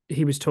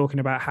talking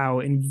about how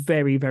in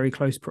very, very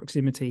close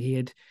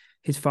proximity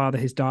his father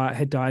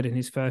had died and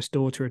his first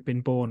daughter had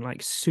been born,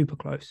 like super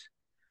close,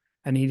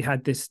 and he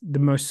had the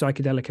most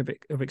psychedelic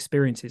of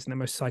experiences and the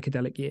most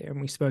psychedelic year.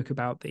 And we spoke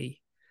about the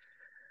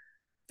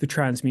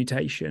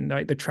transmutation,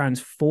 like the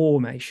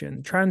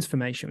transformation,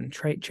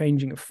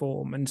 changing of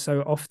form. And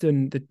so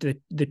often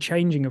the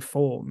changing of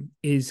form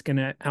is going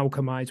to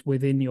alchemize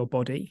within your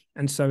body.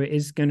 And so it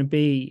is going to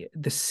be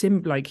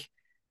the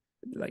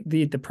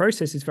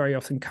process is very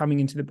often coming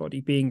into the body,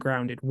 being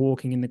grounded,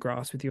 walking in the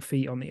grass with your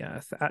feet on the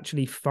earth,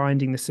 actually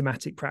finding the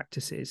somatic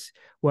practices,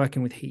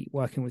 working with heat,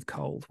 working with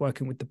cold,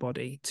 working with the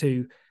body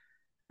to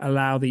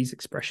allow these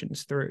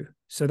expressions through.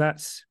 So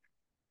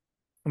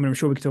I'm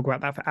sure we could talk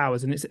about that for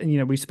hours. And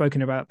we've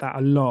spoken about that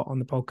a lot on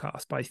the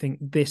podcast, but I think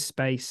this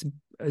space,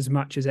 as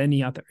much as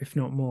any other, if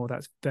not more,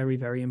 that's very,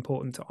 very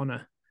important to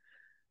honor.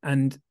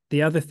 And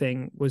the other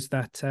thing was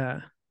that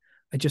I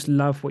just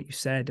love what you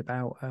said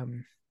about,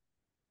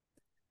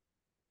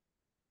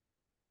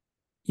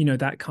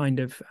 that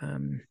kind of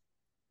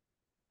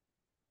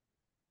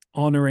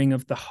honoring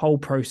of the whole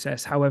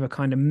process, however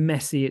kind of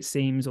messy it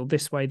seems, or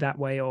this way, that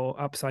way, or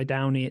upside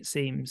downy it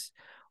seems.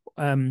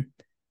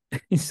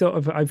 It's sort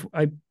of,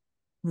 I've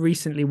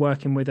recently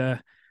working with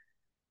a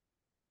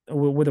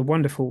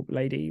wonderful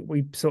lady.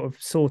 We sort of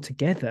saw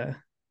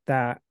together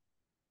that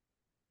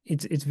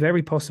it's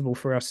very possible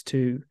for us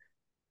to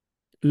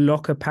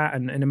lock a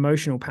pattern, an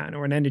emotional pattern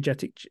or an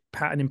energetic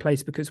pattern in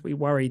place, because we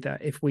worry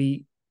that if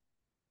we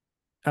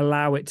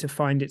allow it to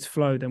find its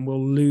flow, then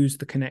we'll lose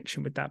the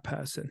connection with that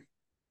person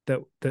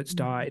that's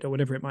died or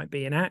whatever it might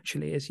be. And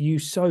actually, as you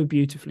so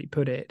beautifully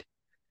put it,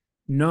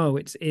 no,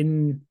 it's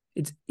in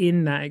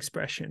that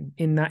expression,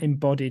 in that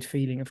embodied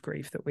feeling of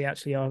grief, that we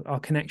actually, our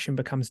connection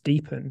becomes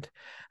deepened.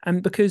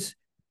 And because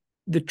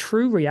the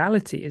true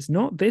reality is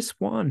not this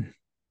one.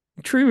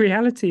 True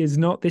reality is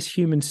not this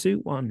human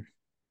suit one.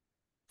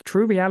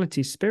 True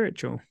reality is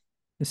spiritual.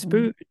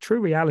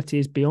 True reality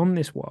is beyond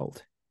this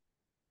world.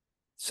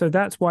 So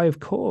that's why, of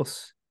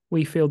course,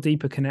 we feel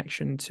deeper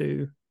connection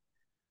to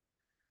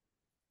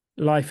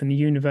life and the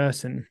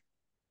universe. And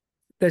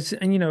there's,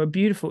 a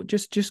beautiful,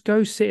 just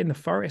go sit in the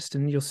forest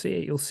and you'll see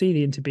it. You'll see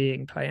the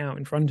interbeing play out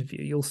in front of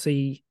you. You'll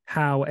see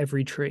how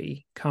every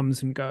tree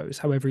comes and goes,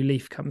 how every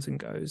leaf comes and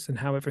goes, and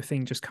how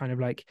everything just kind of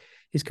like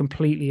is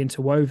completely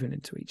interwoven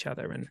into each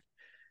other. And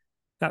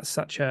that's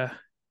such a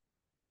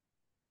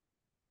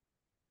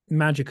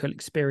magical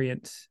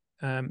experience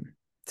to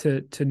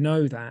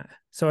know that.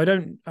 So I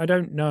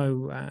don't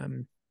know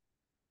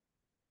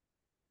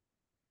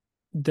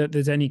that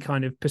there's any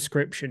kind of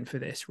prescription for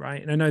this,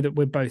 right? And I know that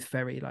we're both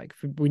very like,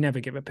 we never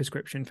give a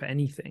prescription for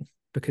anything,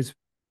 because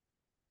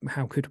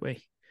how could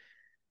we?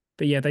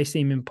 But yeah, they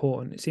seem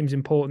important. It seems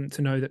important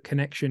to know that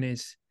connection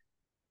is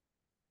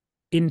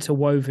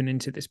interwoven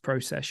into this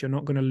process. You're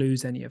not going to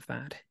lose any of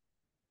that.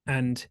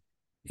 And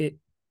it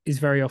is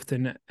very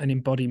often an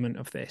embodiment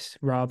of this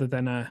rather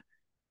than a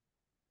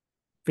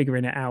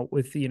figuring it out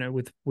with,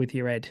 with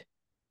your head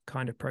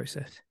kind of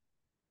process.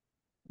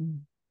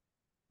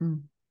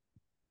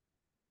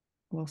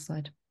 Well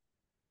said.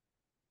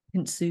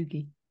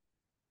 Kintsugi.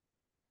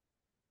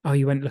 Oh,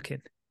 you went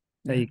looking.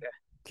 There you go.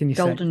 Can you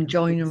golden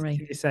joinery?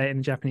 Can you say it in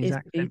a Japanese it's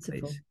accent,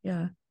 beautiful. please?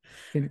 Yeah.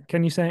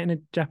 Can you say it in a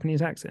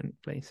Japanese accent,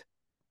 please?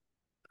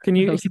 Can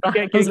you? I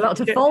was about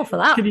to fall for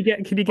that. Can you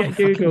get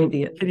Google?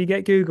 Can you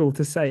get Google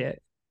to say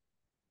it?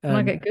 Can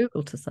I get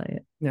Google to say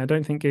it? No, I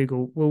don't think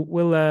Google.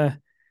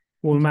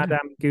 Will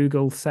Madame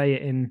Google say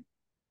it in?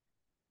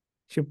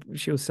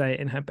 She'll say it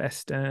in her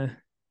best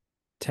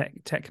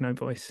techno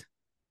voice.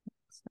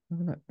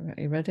 Are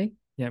you ready?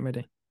 Yeah, I'm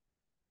ready.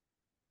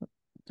 I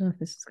don't know if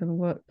this is going to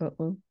work, but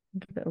we'll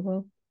give it a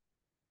whirl.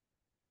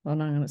 Oh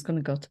no, it's going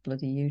to go to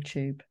bloody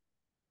YouTube.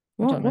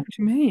 What do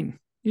you mean?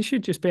 You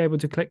should just be able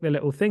to click the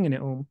little thing and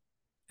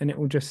it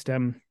will just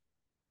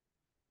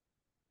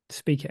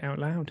speak it out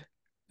loud.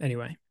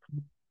 Anyway.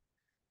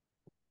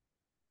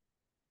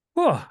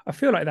 Whoa, I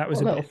feel like that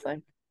was a little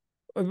thing.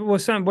 Well,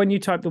 Sam, when you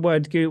type the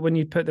word when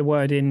you put the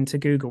word into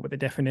Google with the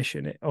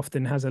definition, it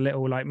often has a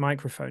little like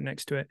microphone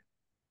next to it.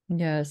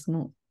 Yeah, it's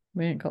not.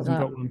 We ain't got that.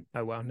 Got one.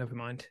 Oh well, never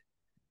mind.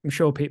 I'm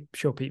sure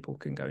people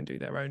can go and do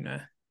their own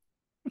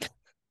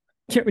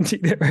go and do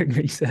their own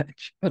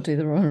research. Or do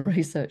their own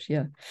research,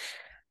 yeah.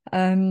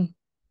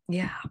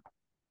 Yeah.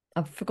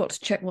 I forgot to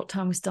check what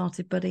time we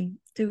started, buddy.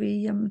 Do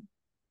we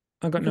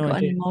I got no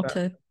idea.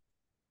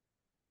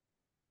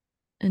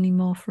 Any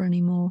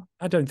more?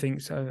 I don't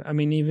think so. I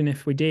mean, even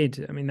if we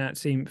did, I mean that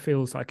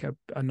feels like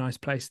a nice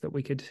place that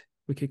we could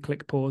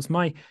click pause.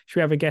 Should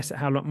we have a guess at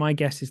how long? My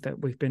guess is that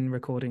we've been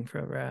recording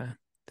for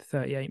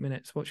 38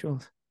 minutes. What's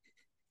yours?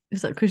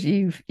 Is that because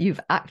you've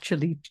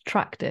actually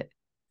tracked it?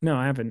 No,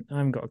 I haven't. I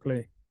haven't got a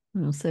clue.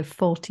 I'll say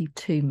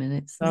 42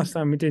 minutes. Last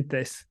time we did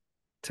this,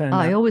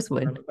 I always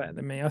win. Better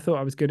than me. I thought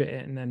I was good at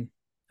it, and then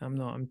I'm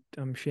not.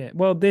 I'm shit.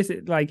 Well, this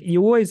is like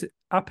you always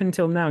up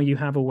until now you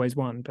have always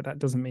won, but that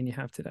doesn't mean you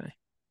have today.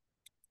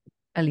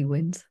 Ellie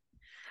wins.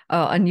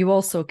 Oh, and you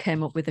also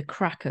came up with a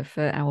cracker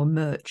for our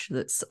merch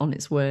that's on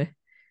its way.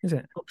 Is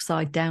it?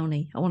 Upside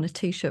Downy. I want a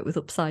t-shirt with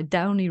Upside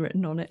Downy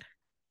written on it.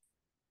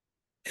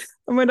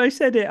 And when I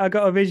said it, I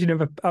got a vision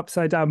of an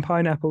upside down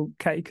pineapple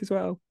cake as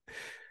well.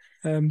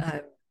 And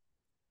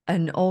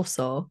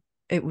also,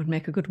 it would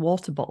make a good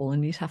water bottle,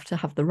 and you'd have to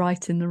have the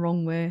writing the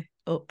wrong way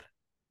up.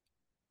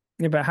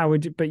 Yeah, but how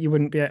would you? But you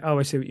wouldn't be. Oh,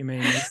 I see what you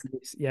mean.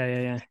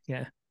 Yeah.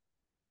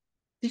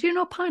 Did you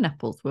know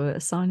pineapples were a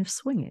sign of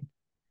swinging?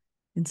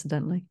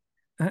 Incidentally,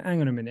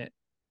 hang on a minute.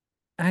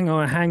 Hang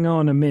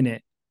on a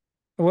minute.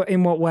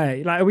 In what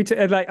way? Like, are we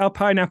are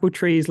pineapple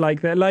trees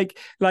like that? Like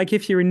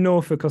if you're in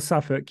Norfolk or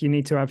Suffolk, you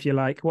need to have your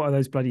what are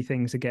those bloody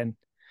things again?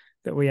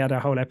 That we had a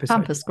whole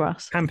episode.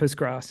 Pampas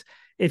grass.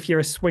 If you're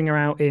a swinger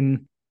out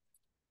in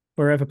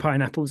wherever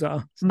pineapples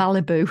are,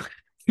 Malibu.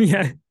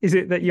 Yeah, is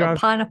it that you have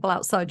pineapple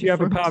outside? You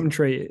have a palm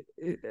tree,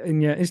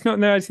 and yeah, it's not.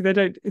 No, actually, they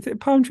don't. Is it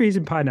palm trees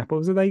and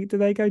pineapples? Do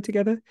they go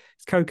together?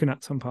 It's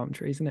coconuts on palm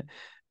trees, isn't it?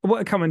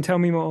 What? Come on, tell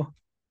me more.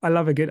 I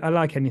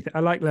like anything.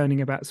 I like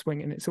learning about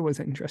swinging. It's always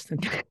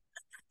interesting.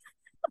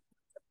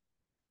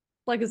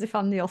 Like as if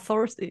I'm the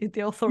authority.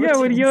 Yeah,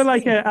 well, you're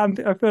like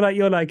I feel like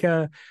you're like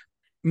a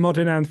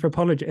modern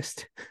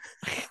anthropologist.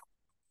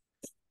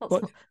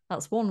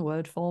 That's one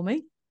word for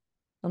me.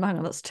 Oh, hang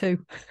on, that's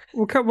two.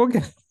 Well, come on.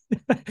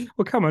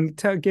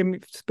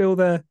 Spill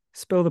the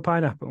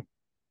pineapple.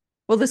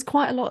 Well, there's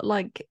quite a lot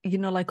like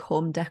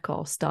home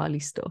decor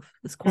styly stuff.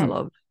 There's quite a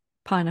lot of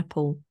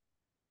pineapple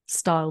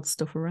styled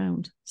stuff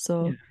around.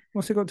 So yeah.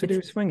 What's it got to do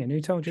with swinging?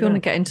 Who told you? If you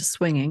want to get into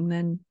swinging,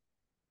 then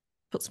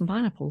put some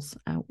pineapples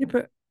out.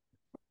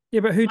 Yeah,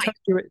 but who told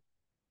you it?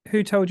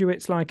 Who told you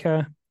it's like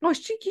a? Oh,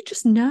 you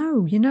just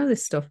know. You know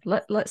this stuff.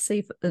 Let's see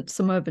if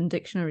some Urban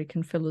Dictionary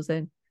can fill us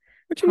in.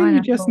 What do you mean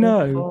you just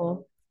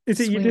know? Is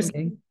it swinging. You just?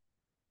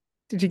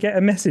 Did you get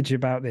a message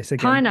about this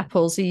again?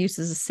 Pineapples are used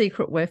as a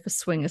secret way for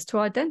swingers to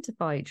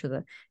identify each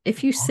other.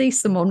 If you see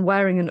someone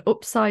wearing an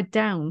upside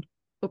downy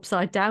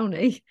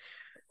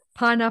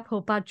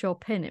pineapple badge or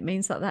pin, it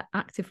means that they're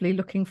actively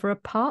looking for a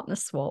partner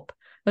swap.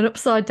 An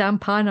upside down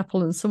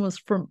pineapple on someone's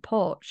front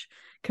porch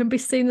can be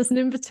seen as an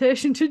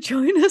invitation to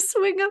join a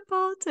swinger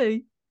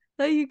party.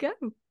 There you go.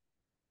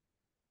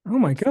 Oh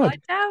my God.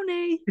 Upside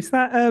downy. Is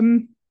that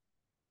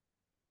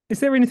is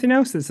there anything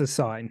else that's a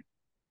sign?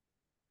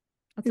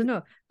 I don't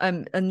know.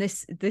 And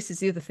this is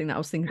the other thing that I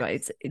was thinking about.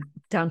 It's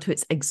down to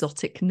its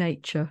exotic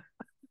nature.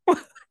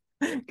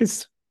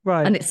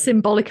 Right. And its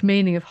symbolic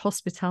meaning of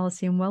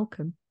hospitality and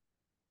welcome.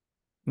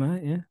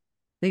 Right, yeah.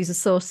 These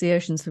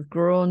associations have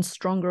grown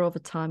stronger over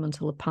time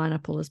until a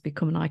pineapple has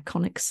become an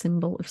iconic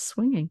symbol of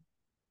swinging.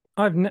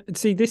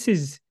 See, this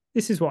is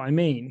what I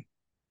mean.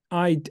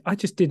 I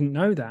just didn't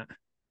know that.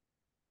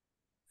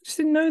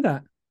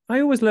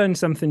 I always learn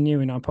something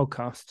new in our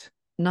podcast.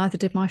 Neither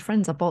did my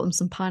friends. I bought them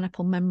some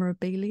pineapple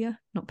memorabilia,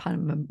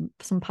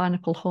 some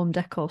pineapple home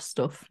decor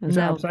stuff. Is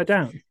that upside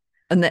down?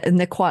 And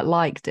they quite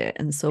liked it,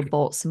 and so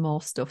bought some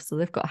more stuff. So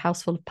they've got a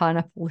house full of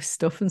pineapple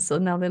stuff, and so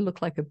now they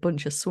look like a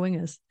bunch of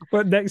swingers.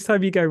 But next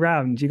time you go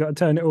round, you got to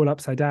turn it all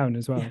upside down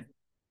as well.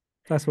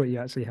 That's what you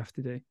actually have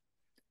to do.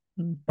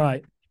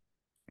 Right.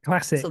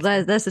 Classic. So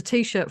there's a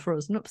t-shirt for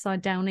us, an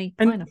upside downy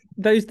pineapple.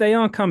 And they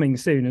are coming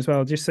soon as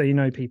well, just so you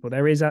know, people.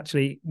 There is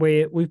actually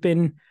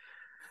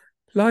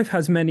life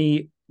has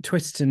many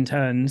twists and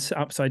turns,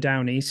 upside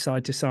downies,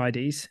 side to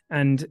sideies,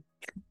 and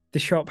the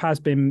shop has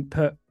been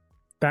put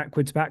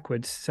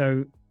backwards.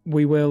 So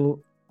we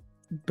will,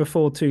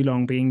 before too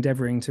long, be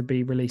endeavouring to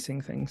be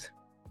releasing things.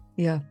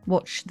 Yeah,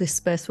 watch this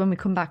space. When we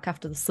come back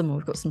after the summer,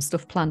 we've got some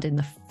stuff planned in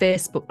the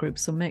Facebook group.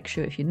 So make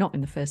sure if you're not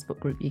in the Facebook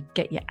group, you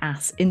get your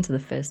ass into the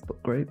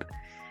Facebook group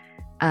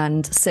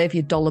and save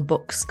your $1,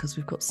 because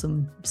we've got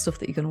some stuff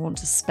that you're going to want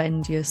to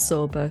spend your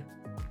sober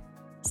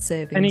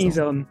savings pennies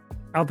on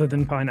other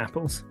than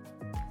pineapples.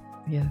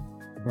 Yeah.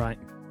 Right.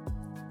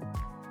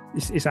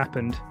 It's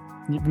happened.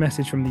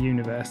 Message from the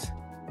universe.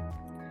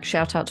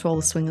 Shout out to all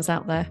the swingers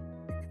out there.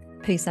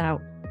 Peace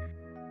out.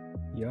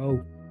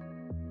 Yo.